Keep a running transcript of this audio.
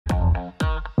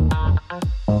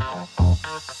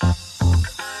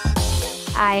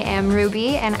I am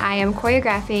Ruby and I am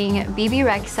choreographing Bebe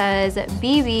Rexha's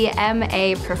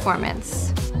BBMA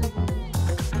performance.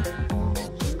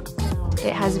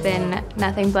 It has been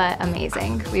nothing but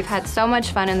amazing. We've had so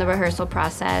much fun in the rehearsal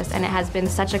process, and it has been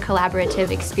such a collaborative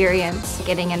experience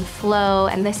getting in flow,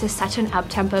 and this is such an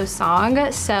up-tempo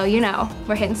song, so you know,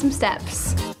 we're hitting some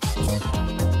steps.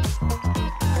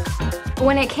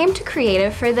 When it came to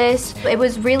creative for this, it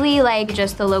was really like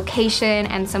just the location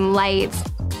and some lights.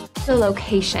 The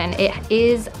location, it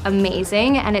is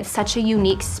amazing and it's such a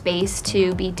unique space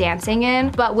to be dancing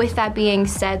in. But with that being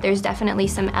said, there's definitely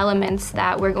some elements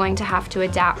that we're going to have to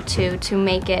adapt to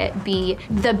make it be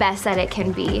the best that it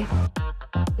can be.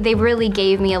 They really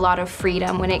gave me a lot of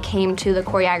freedom when it came to the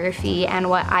choreography and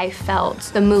what I felt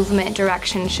the movement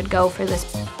direction should go for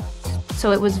this.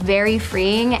 So it was very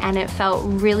freeing and it felt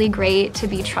really great to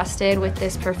be trusted with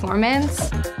this performance.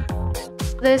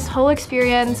 This whole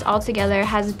experience altogether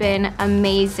has been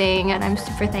amazing and I'm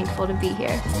super thankful to be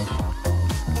here.